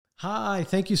Hi,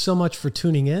 thank you so much for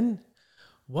tuning in.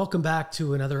 Welcome back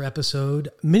to another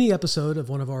mini episode of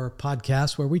one of our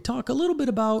podcasts where we talk a little bit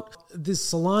about the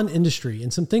salon industry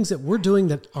and some things that we're doing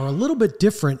that are a little bit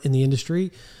different in the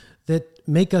industry that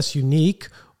make us unique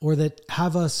or that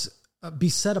have us be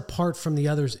set apart from the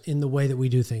others in the way that we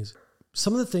do things.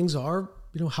 Some of the things are,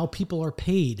 how people are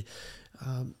paid.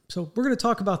 So we're going to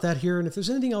talk about that here. And if there's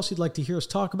anything else you'd like to hear us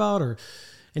talk about or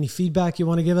any feedback you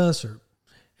want to give us or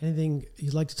anything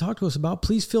you'd like to talk to us about,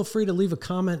 please feel free to leave a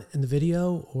comment in the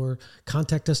video or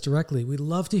contact us directly. We'd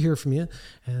love to hear from you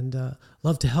and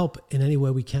love to help in any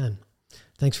way we can.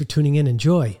 Thanks for tuning in.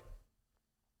 Enjoy.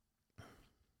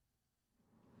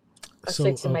 I'm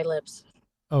fixing my lips.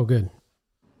 Oh, good.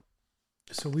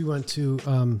 So we went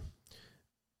to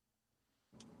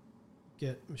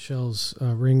get Michelle's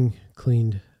ring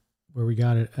cleaned where we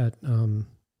got it at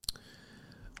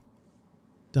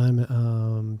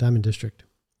Diamond District.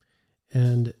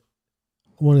 And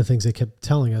one of the things they kept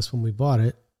telling us when we bought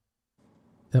it,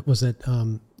 that was that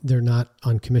they're not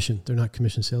on commission. They're not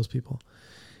commission salespeople.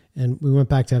 And we went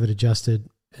back to have it adjusted.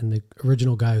 And the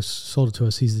original guy who sold it to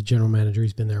us, he's the general manager.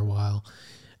 He's been there a while.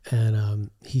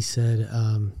 And he said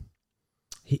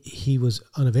he was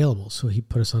unavailable. So he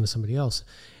put us on to somebody else.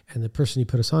 And the person he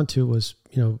put us on to was,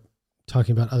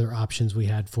 talking about other options we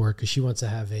had for it. Because she wants to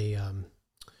have a...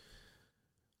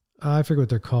 I forget what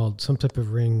they're called. Some type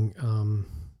of ring. I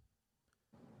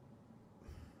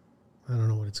don't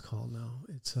know what it's called now.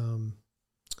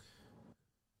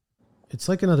 It's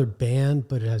like another band,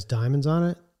 but it has diamonds on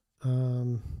it.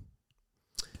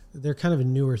 They're kind of a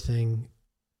newer thing.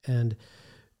 And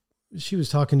she was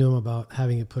talking to him about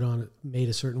having it put on, made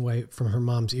a certain way from her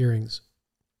mom's earrings.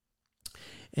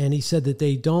 And he said that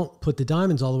they don't put the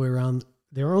diamonds all the way around.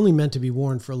 They're only meant to be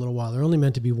worn for a little while. They're only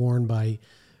meant to be worn by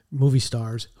movie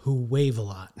stars who wave a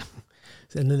lot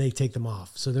and then they take them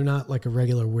off. So they're not like a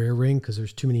regular wear ring because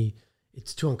there's too many,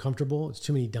 it's too uncomfortable. It's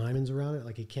too many diamonds around it.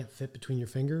 Like it can't fit between your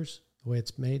fingers the way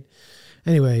it's made.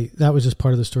 Anyway, that was just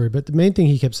part of the story. But the main thing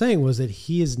he kept saying was that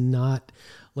he is not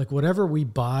like whatever we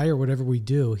buy or whatever we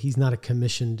do, he's not a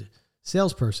commissioned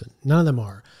salesperson. None of them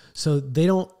are. So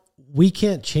we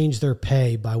can't change their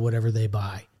pay by whatever they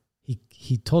buy.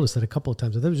 He told us that a couple of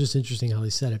times. That was just interesting how he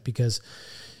said it because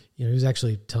he was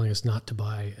actually telling us not to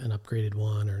buy an upgraded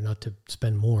one or not to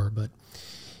spend more, but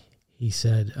he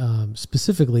said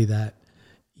specifically that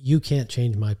you can't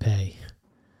change my pay.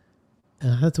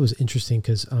 And I thought that was interesting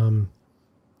because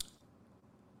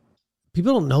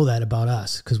people don't know that about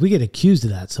us because we get accused of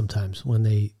that sometimes when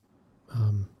they,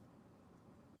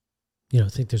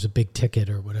 think there's a big ticket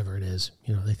or whatever it is.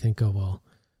 They think, oh, well,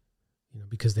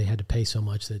 because they had to pay so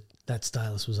much that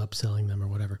stylist was upselling them or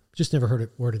whatever. Just never heard it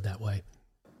worded that way.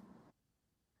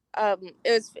 It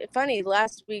was funny.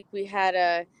 Last week we had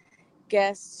a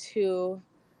guest who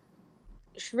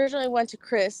she originally went to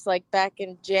Chris back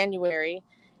in January,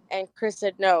 and Chris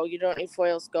said, "No, you don't need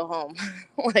foils. Go home."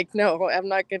 No, I'm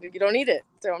not gonna. You don't need it,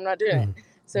 so I'm not doing it.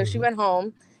 So she went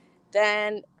home.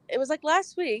 Then it was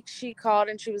last week. She called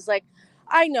and she was like,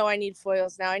 "I know I need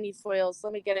foils now. I need foils.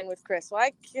 Let me get in with Chris." Well,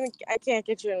 I can't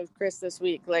get you in with Chris this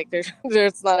week.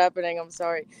 It's not happening. I'm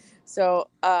sorry. So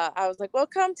I was like, well,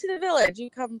 come to the village. You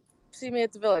come see me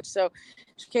at the village. So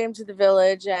she came to the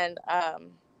village and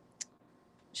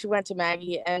she went to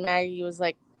Maggie and Maggie was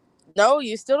like, no,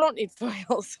 you still don't need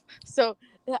foils. So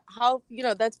how,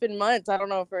 that's been months. I don't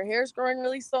know if her hair's growing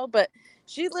really slow, but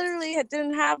she literally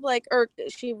didn't have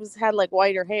had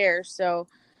whiter hair. So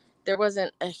there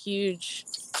wasn't a huge,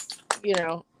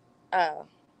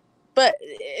 but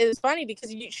it was funny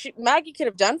because Maggie could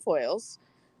have done foils.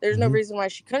 There's no reason why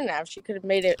she couldn't have. She could have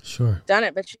made it, done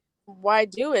it. But why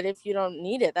do it if you don't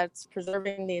need it? That's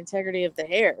preserving the integrity of the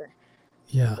hair.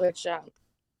 Yeah. Which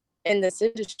in this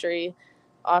industry,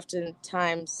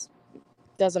 oftentimes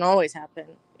doesn't always happen.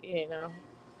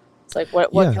 It's like,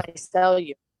 what can I sell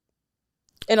you?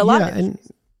 In a lot of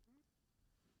industries.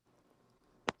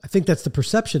 I think that's the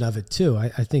perception of it too. I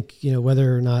think,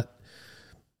 whether or not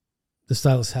the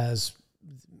stylist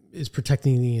is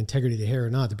protecting the integrity of the hair or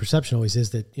not. The perception always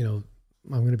is that, I'm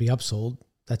going to be upsold.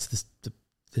 That's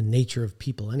the nature of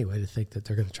people anyway, to think that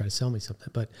they're going to try to sell me something,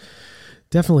 but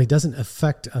definitely doesn't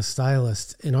affect a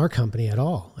stylist in our company at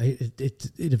all.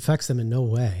 It affects them in no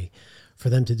way for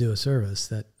them to do a service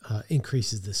that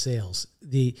increases the sales.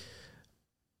 The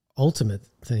ultimate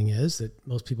thing is that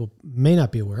most people may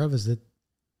not be aware of is that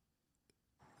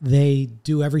they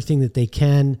do everything that they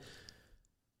can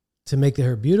to make their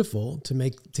hair beautiful, to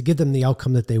give them the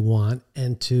outcome that they want,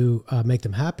 and to make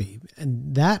them happy,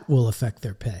 and that will affect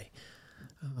their pay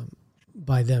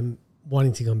by them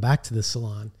wanting to come back to the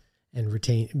salon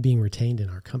and being retained in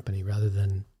our company rather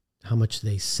than how much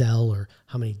they sell or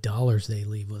how many dollars they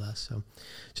leave with us. So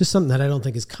just something that I don't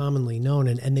think is commonly known.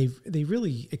 And they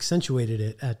really accentuated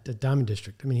it at the Diamond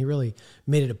District. I mean, he really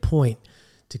made it a point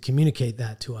to communicate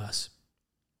that to us.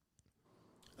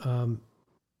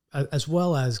 As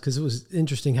well as, because it was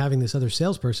interesting having this other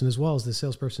salesperson, as well as the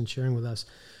salesperson sharing with us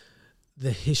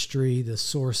the history, the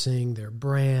sourcing, their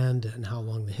brand, and how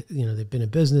long they've been in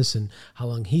business, and how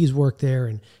long he's worked there,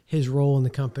 and his role in the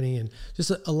company, and just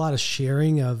a lot of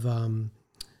sharing of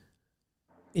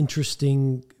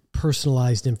interesting,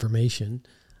 personalized information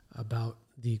about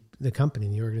the company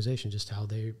and the organization, just how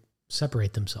they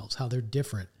separate themselves, how they're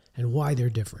different, and why they're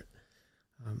different.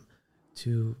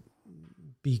 To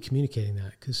be communicating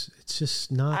that, because it's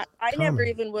just not. I never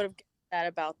even would have gotten that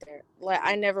about there. Like,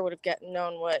 I never would have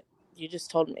known what you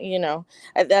just told me.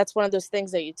 That's one of those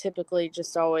things that you typically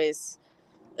just always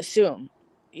assume.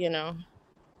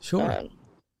 Sure.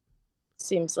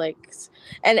 Seems like,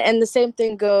 and the same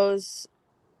thing goes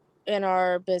in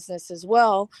our business as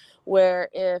well, where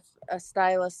if a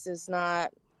stylist is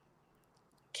not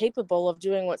capable of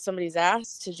doing what somebody's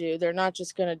asked to do, they're not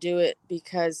just going to do it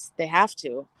because they have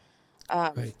to.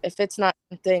 Right. If it's not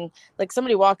something like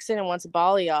somebody walks in and wants a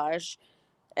balayage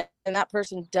and that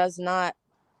person does not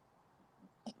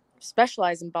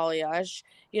specialize in balayage,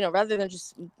 rather than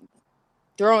just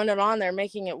throwing it on there,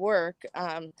 making it work,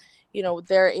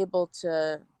 they're able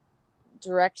to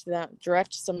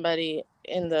direct somebody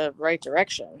in the right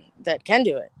direction that can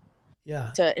do it.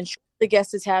 Yeah. To ensure the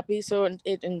guest is happy. So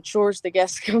it ensures the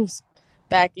guest comes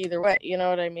back either way. You know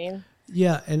what I mean?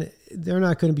 Yeah. And they're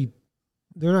not going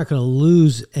to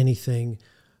lose anything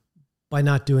by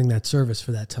not doing that service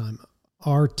for that time.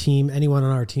 Our team, anyone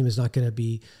on our team is not going to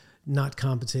be not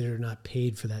compensated or not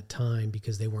paid for that time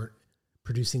because they weren't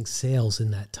producing sales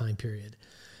in that time period.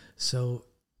 So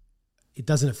it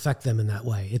doesn't affect them in that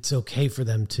way. It's okay for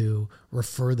them to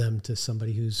refer them to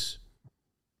somebody who's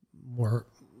more,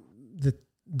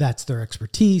 that's their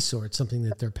expertise, or it's something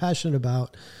that they're passionate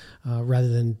about, rather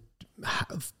than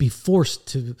be forced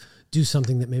to do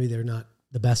something that maybe they're not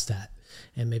the best at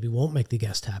and maybe won't make the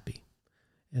guest happy.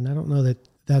 And I don't know that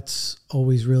that's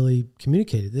always really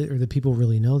communicated, or that people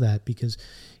really know that, because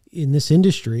in this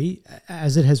industry,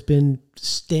 as it has been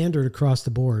standard across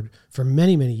the board for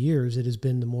many, many years, it has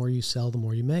been the more you sell, the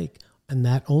more you make. And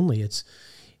that only,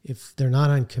 if they're not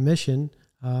on commission,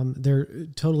 they're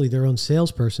totally their own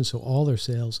salesperson. So all their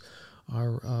sales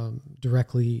are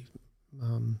directly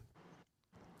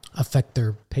affect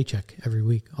their paycheck every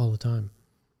week, all the time.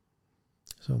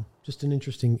 So just an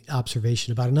interesting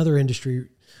observation about another industry,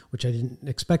 which I didn't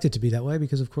expect it to be that way,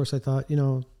 because of course I thought,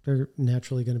 they're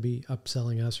naturally going to be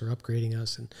upselling us or upgrading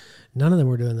us, and none of them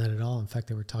were doing that at all. In fact,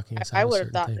 they were talking us out of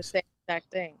certain things. I would have thought the same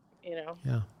exact thing,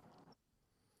 Yeah.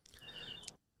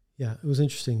 Yeah, it was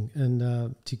interesting.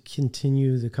 And to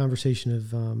continue the conversation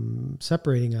of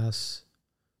separating us,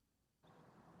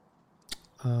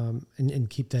 and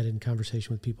keep that in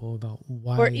conversation with people about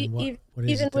why and what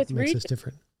is it that makes us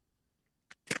different.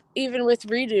 Even with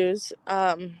redos,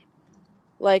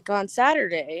 like on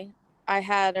Saturday, I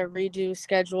had a redo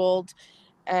scheduled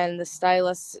and the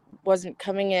stylist wasn't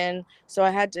coming in. So I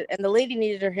had to, and the lady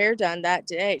needed her hair done that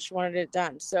day. She wanted it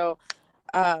done. So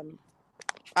we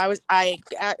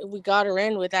got her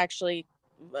in with actually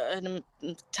a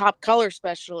top color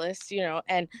specialist,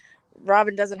 and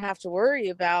Robin doesn't have to worry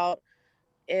about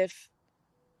if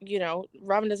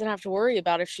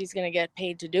she's going to get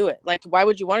paid to do it. Like, why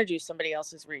would you want to do somebody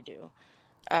else's redo?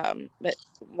 But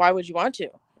why would you want to?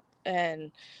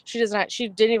 And she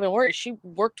didn't even worry. She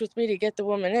worked with me to get the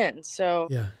woman in. So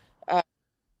yeah.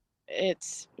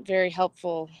 It's very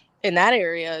helpful in that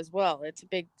area as well. It's a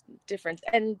big difference.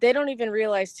 And they don't even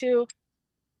realize too,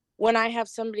 when I have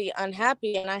somebody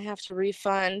unhappy and I have to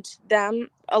refund them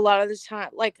a lot of the time,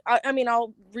 like,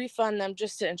 I'll refund them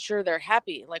just to ensure they're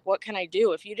happy. Like, what can I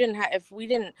do? If we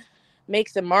didn't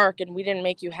make the mark and we didn't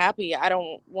make you happy, I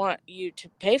don't want you to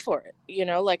pay for it.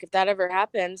 Like, if that ever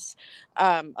happens,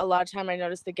 a lot of time I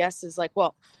notice the guest is like,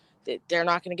 well, they're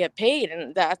not going to get paid.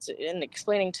 And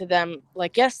explaining to them,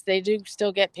 like, yes, they do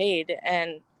still get paid.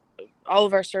 And all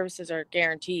of our services are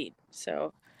guaranteed.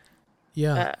 So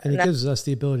yeah, and it gives us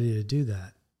the ability to do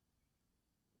that,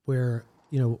 where,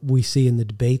 we see in the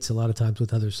debates a lot of times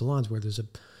with other salons where there's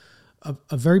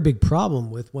a very big problem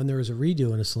with when there is a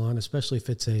redo in a salon, especially if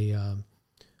it's they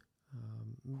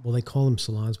call them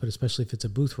salons, but especially if it's a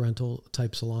booth rental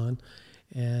type salon,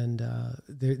 and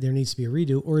there needs to be a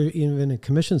redo, or even a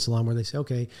commission salon where they say,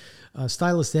 okay,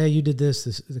 stylist A, you did this,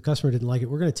 the customer didn't like it.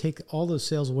 We're going to take all those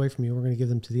sales away from you. We're going to give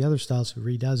them to the other stylist who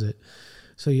redoes it.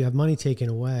 So you have money taken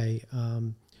away,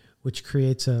 which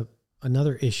creates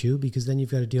another issue, because then you've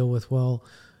got to deal with, well,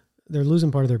 they're losing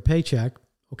part of their paycheck.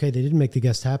 Okay, they didn't make the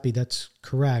guest happy. That's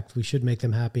correct. We should make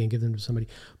them happy and give them to somebody.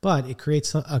 But it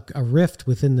creates a rift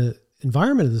within the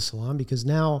environment of the salon, because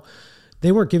now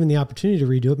they weren't given the opportunity to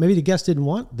redo it. Maybe the guest didn't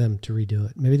want them to redo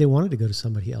it. Maybe they wanted to go to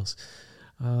somebody else.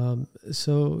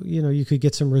 So, you could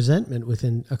get some resentment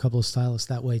within a couple of stylists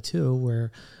that way too,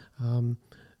 where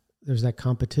there's that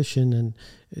competition. And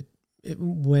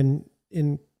when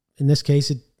in this case,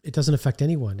 it doesn't affect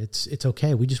anyone. It's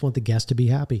okay. We just want the guest to be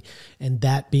happy. And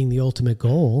that being the ultimate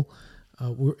goal,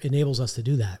 enables us to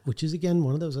do that, which is, again,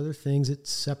 one of those other things that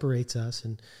separates us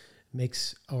and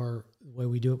makes our way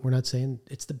we do it. We're not saying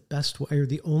it's the best way or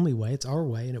the only way. It's our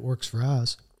way and it works for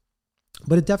us.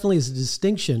 But it definitely is a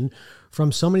distinction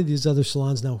from so many of these other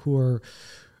salons now who are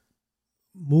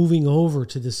moving over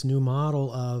to this new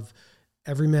model of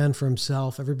every man for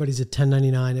himself. Everybody's a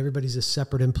 1099. Everybody's a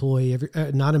separate employee.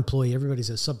 Not employee. Everybody's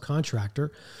a subcontractor.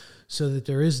 So that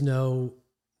there is no,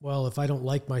 well, if I don't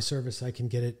like my service, I can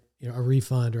get it, a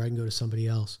refund, or I can go to somebody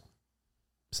else.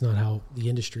 It's not how the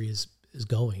industry is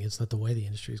going. It's not the way the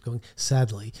industry is going,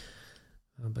 sadly.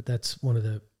 But that's one of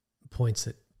the points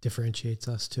that differentiates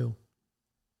us too.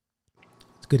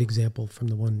 It's a good example from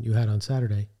the one you had on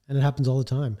Saturday. And it happens all the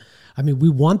time. I mean, we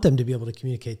want them to be able to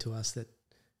communicate to us that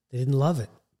they didn't love it.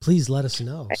 Please let us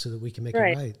know so that we can make it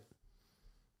right.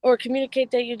 Or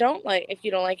communicate that you don't like, if you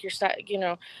don't like your style.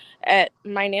 At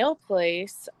my nail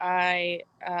place, the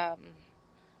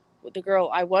girl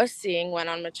I was seeing went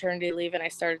on maternity leave, and I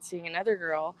started seeing another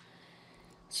girl.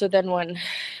 So then when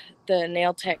the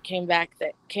nail tech came back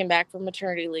from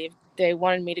maternity leave, they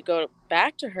wanted me to go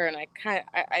back to her, and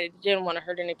I didn't want to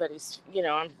hurt anybody's,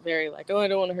 I'm very like, I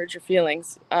don't want to hurt your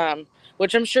feelings,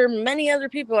 which I'm sure many other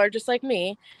people are just like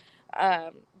me.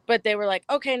 But they were like,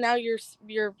 okay, now your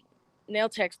nail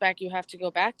tech's back, you have to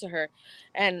go back to her.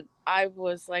 And I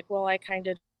was like, well, I kind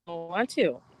of don't want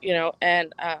to,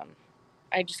 and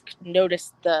I just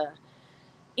noticed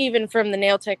even from the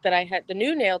nail tech that I had, the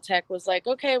new nail tech was like,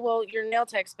 okay, well, your nail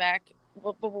tech's back.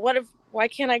 Well, but why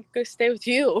can't I go stay with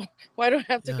you? Why do I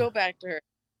have to go back to her?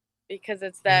 Because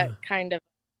it's that kind of,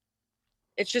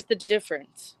 it's just the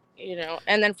difference,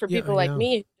 and then for people like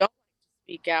me who don't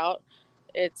speak out,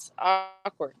 it's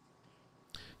awkward.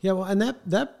 Yeah. Well, and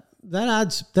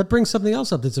that brings something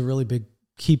else up. That's a really big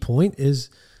key point, is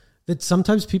that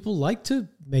sometimes people like to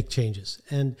make changes.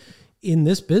 And in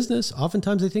this business,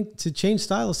 oftentimes they think to change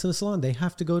stylists in a salon, they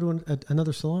have to go to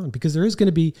another salon, because there is going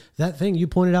to be that thing you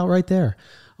pointed out right there.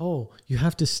 Oh, you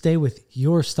have to stay with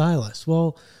your stylist.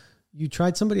 Well, you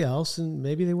tried somebody else and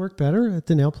maybe they work better at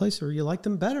the nail place, or you like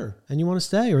them better and you want to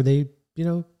stay, or they,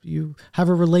 you have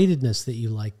a relatedness that you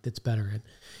like that's better. And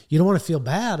you don't want to feel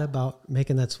bad about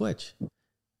making that switch. And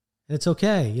it's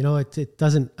okay. It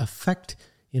doesn't affect,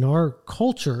 in our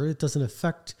culture, it doesn't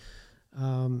affect,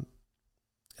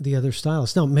 the other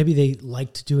stylists. Now, maybe they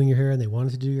liked doing your hair and they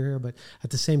wanted to do your hair, but at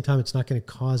the same time, it's not going to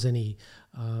cause any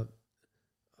a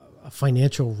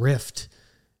financial rift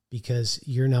because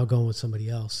you're now going with somebody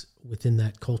else within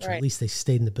that culture. Right. At least they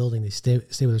stayed in the building. They stay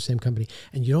with the same company,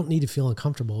 and you don't need to feel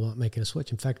uncomfortable about making a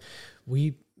switch. In fact,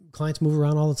 clients move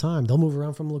around all the time. They'll move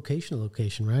around from location to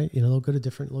location, right? They'll go to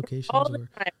different locations. All the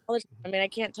time. I mean, I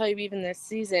can't tell you, even this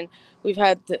season, we've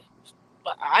had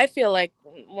I feel like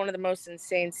one of the most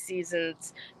insane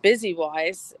seasons, busy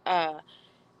wise,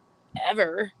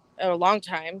 ever, a long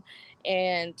time.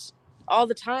 And all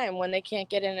the time when they can't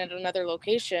get in at another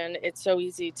location, it's so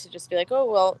easy to just be like, oh,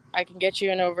 well, I can get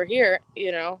you in over here.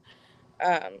 It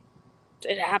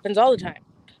happens all the time.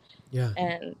 Yeah.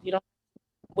 And you don't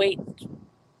wait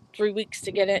 3 weeks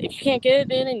to get in. If you can't get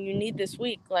it in and you need this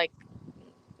week, like,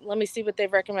 let me see what they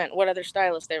recommend, what other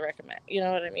stylists they recommend. You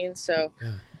know what I mean? So,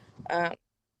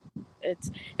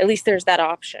 it's, at least there's that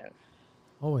option.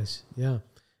 Always. Yeah.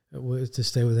 To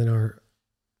stay within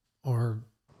our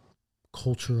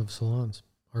culture of salons,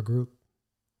 our group.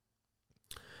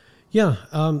 Yeah.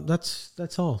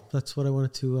 That's all. That's what I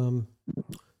wanted to,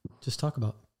 just talk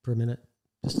about for a minute.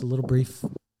 Just a little brief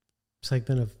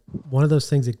segment of one of those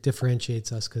things that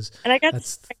differentiates us, because and I got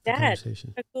that's to see my dad.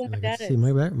 How cool my dad is. See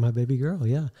my baby girl.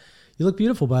 Yeah, you look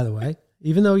beautiful, by the way.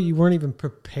 Even though you weren't even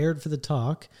prepared for the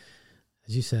talk,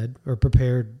 as you said, or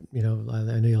prepared. I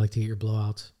know you like to get your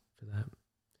blowouts for that.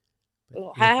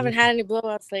 Well, I haven't had any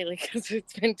blowouts lately because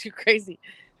it's been too crazy.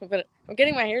 But I'm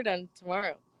getting my hair done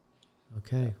tomorrow.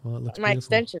 Okay, well, it looks my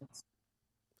beautiful. Extensions.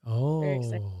 Oh,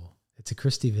 it's a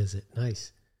Christy visit.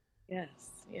 Nice. Yes.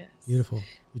 Beautiful.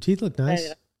 Your teeth look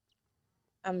nice.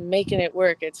 I'm making it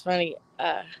work. It's funny.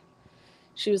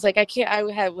 she was like,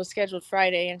 was scheduled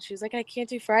Friday, and she was like, I can't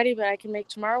do Friday, but I can make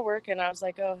tomorrow work. And I was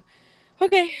like, oh,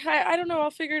 okay, I don't know,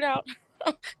 I'll figure it out.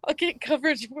 I'll get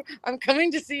coverage. I'm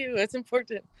coming to see you. It's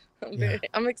important.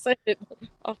 I'm excited.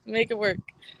 I'll make it work.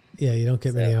 Yeah, you don't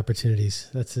get many opportunities.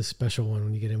 That's a special one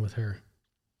when you get in with her.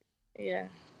 Yeah.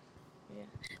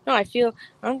 No, I feel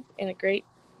I'm in a great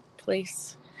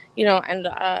place, and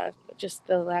just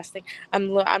the last thing, I'm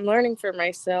learning for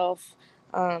myself,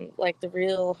 like the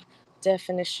real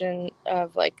definition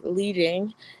of like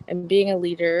leading and being a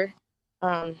leader,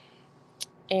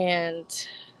 and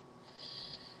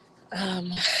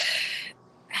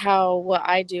how what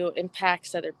I do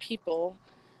impacts other people,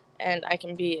 and I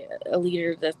can be a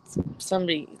leader that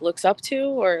somebody looks up to,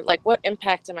 or like what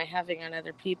impact am I having on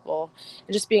other people,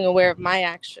 and just being aware of my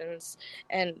actions.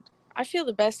 And I feel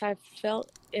the best I've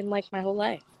felt in like my whole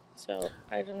life. So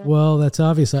I don't know. Well, that's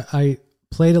obvious. I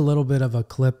played a little bit of a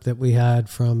clip that we had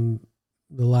from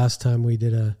the last time we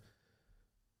did a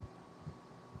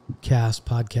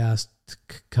podcast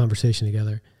conversation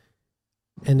together.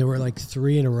 And there were like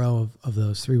 3 in a row of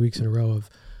those 3 weeks in a row of,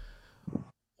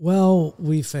 well,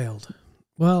 we failed.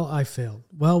 Well, I failed.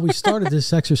 Well, we started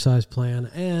this exercise plan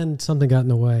and something got in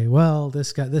the way. Well,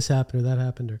 this happened or that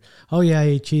happened, or, oh yeah, I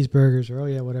ate cheeseburgers, or, oh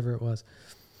yeah, whatever it was.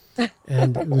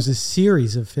 And it was a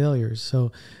series of failures.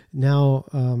 So now,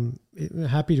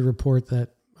 happy to report that,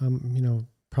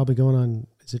 probably going on,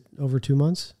 is it over 2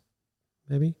 months?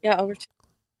 Maybe? Yeah, over 2.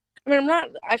 I mean,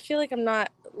 I feel like I'm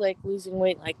not like losing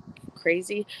weight like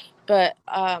crazy, but,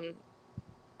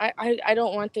 I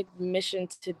don't want the mission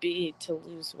to be to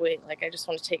lose weight. Like, I just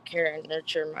want to take care and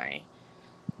nurture my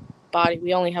body.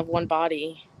 We only have one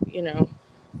body,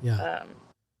 Yeah.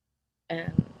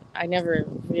 And I never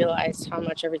realized how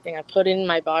much everything I put in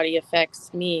my body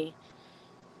affects me,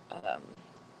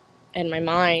 and my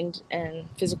mind, and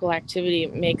physical activity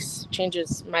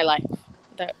changes my life.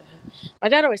 That my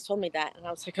dad always told me that, and I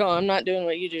was like, oh, I'm not doing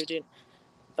what you do, dude.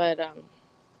 But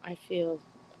I feel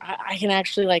I can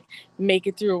actually like make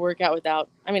it through a workout without,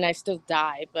 I mean, I still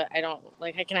die, but I don't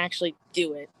like, I can actually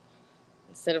do it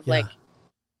instead of like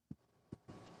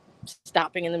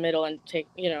stopping in the middle and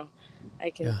I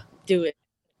can do it.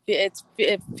 It's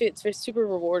super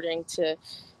rewarding to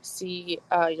see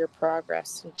your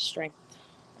progress and strength.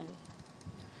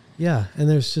 Yeah. And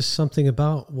there's just something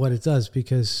about what it does,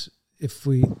 because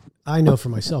I know for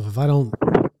myself, if I don't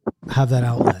have that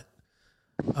outlet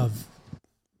of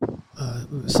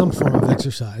some form of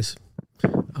exercise,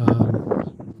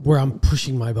 where I'm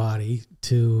pushing my body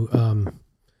to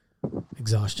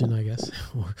exhaustion, I guess,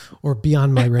 or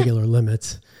beyond my regular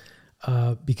limits,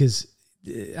 because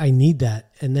I need that.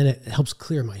 And then it helps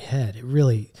clear my head.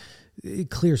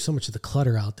 It clears so much of the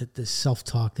clutter out, that the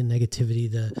self-talk, the negativity,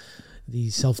 the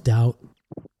self-doubt,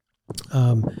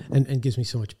 and gives me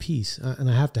so much peace. And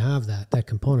I have to have that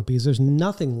component, because there's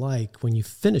nothing like when you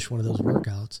finish one of those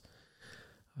workouts,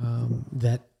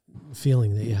 that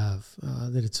feeling that you have,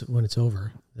 that it's when it's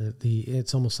over,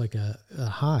 it's almost like a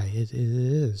high. It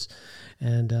is.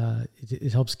 And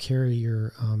it helps carry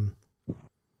your,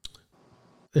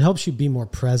 it helps you be more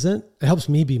present. It helps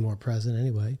me be more present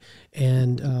anyway,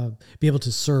 and be able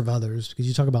to serve others, because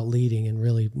you talk about leading, and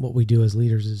really what we do as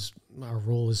leaders is our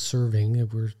role is serving.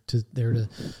 We're there to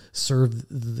serve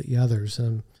the others,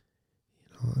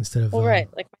 instead of... Well, right.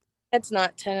 Like, my head's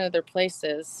not 10 other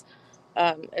places.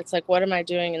 It's like, what am I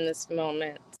doing in this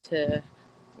moment to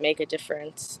make a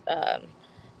difference? And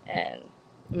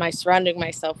am I surrounding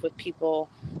myself with people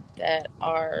that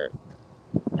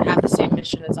have the same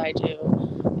mission as I do?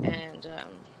 And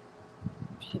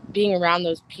being around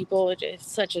those people,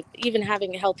 even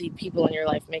having healthy people in your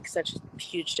life makes such a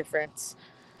huge difference.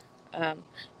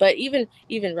 But even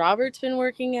Robert's been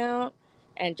working out,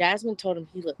 and Jasmine told him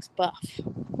he looks buff.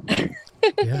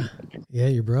 Yeah,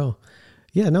 your bro.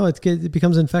 Yeah, no, it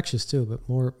becomes infectious too, but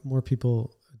more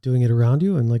people doing it around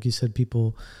you. And like you said,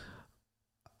 people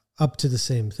up to the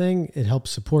same thing. It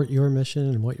helps support your mission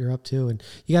and what you're up to. And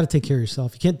you got to take care of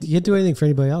yourself. You can't do anything for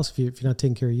anybody else if you're not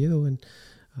taking care of you. And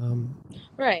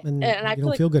right. And I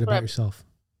don't feel good about yourself.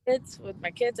 With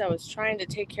my kids, I was trying to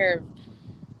take care of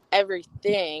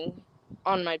everything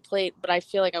on my plate, but I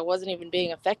feel like I wasn't even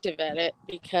being effective at it,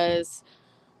 because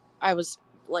I was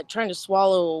like trying to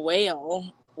swallow a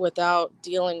whale without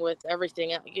dealing with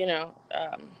everything. I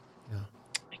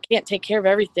can't take care of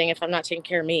everything if I'm not taking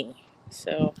care of me.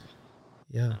 So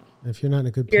yeah, if you're not in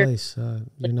a good place,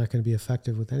 you're not going to be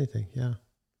effective with anything. Yeah.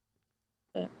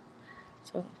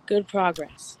 So good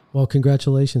progress. Well,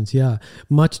 congratulations. Yeah.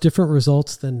 Much different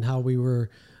results than how we were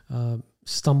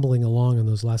stumbling along in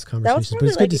those last conversations, but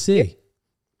it's good to see.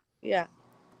 Yeah.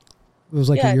 It was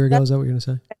like a year ago. Is that what you're going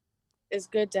to say? It's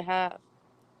good to have.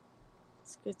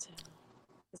 It's good to have.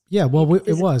 Yeah, well,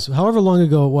 it was. However long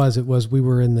ago it was, we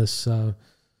were in this,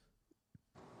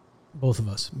 both of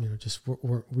us, just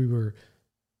we were.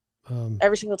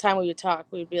 Every single time we would talk,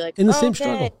 we would be like, in the same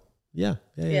struggle. Yeah.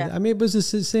 I mean, it was the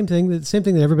same thing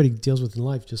that everybody deals with in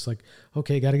life. Just like,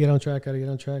 okay, got to get on track.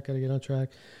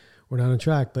 We're not on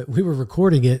track, but we were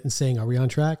recording it and saying, are we on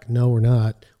track? No, we're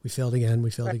not. We failed again.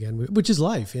 Which is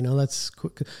life. That's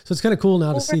cool. So it's kind of cool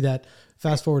now to see that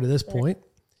fast forward to this point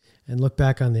and look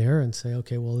back on there and say,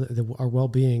 okay, well, our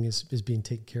well-being is being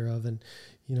taken care of. And,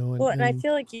 and I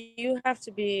feel like you have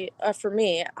to be, for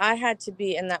me, I had to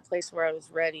be in that place where I was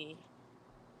ready.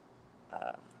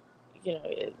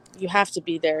 You have to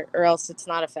be there or else it's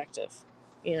not effective,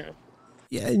 Yeah.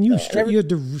 And you have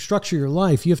to structure your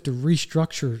life. You have to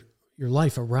restructure your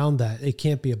life around that. It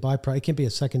can't be a byproduct. It can't be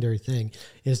a secondary thing.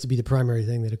 It has to be the primary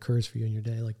thing that occurs for you in your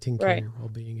day, like taking care of your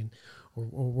well-being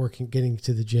or working, getting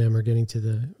to the gym or getting to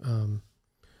the,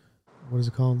 what is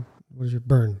it called? What is your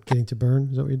burn? Getting to burn?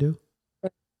 Is that what you do?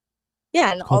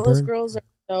 Yeah. And all those girls are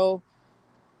so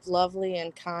lovely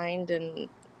and kind and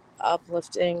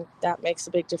uplifting. That makes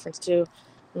a big difference too.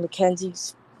 And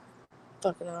Mackenzie's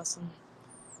fucking awesome.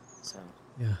 So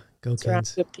yeah, go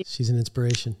Kenz. She's an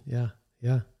inspiration.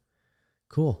 Yeah.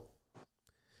 Cool.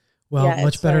 Well,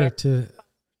 much better to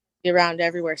be around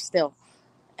everywhere still.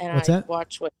 And What's that?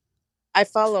 I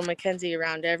follow Mackenzie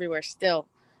around everywhere still.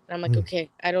 And I'm like, okay,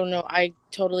 I don't know. I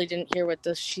totally didn't hear what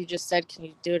she just said. Can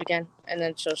you do it again? And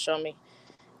then she'll show me.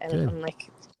 And I'm like,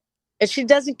 and she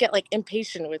doesn't get like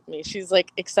impatient with me. She's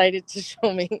like excited to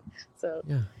show me. So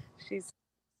she's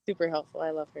super helpful.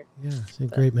 I love her. Yeah,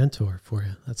 she's a great mentor for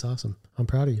you. That's awesome. I'm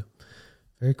proud of you.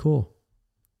 Very cool.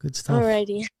 Good stuff.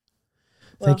 Alrighty.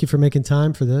 Thank you for making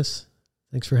time for this.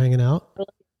 Thanks for hanging out.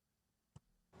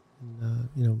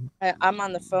 And, I'm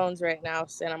on the phones right now,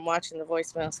 and I'm watching the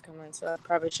voicemails come in, so I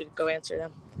probably should go answer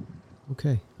them.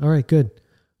 Okay. All right, good.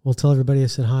 Well, tell everybody I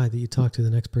said hi, that you talked to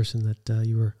the next person that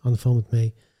you were on the phone with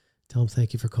me. Tell them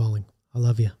thank you for calling. I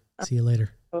love you. See you later.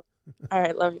 All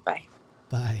right. Love you. Bye.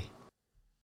 Bye.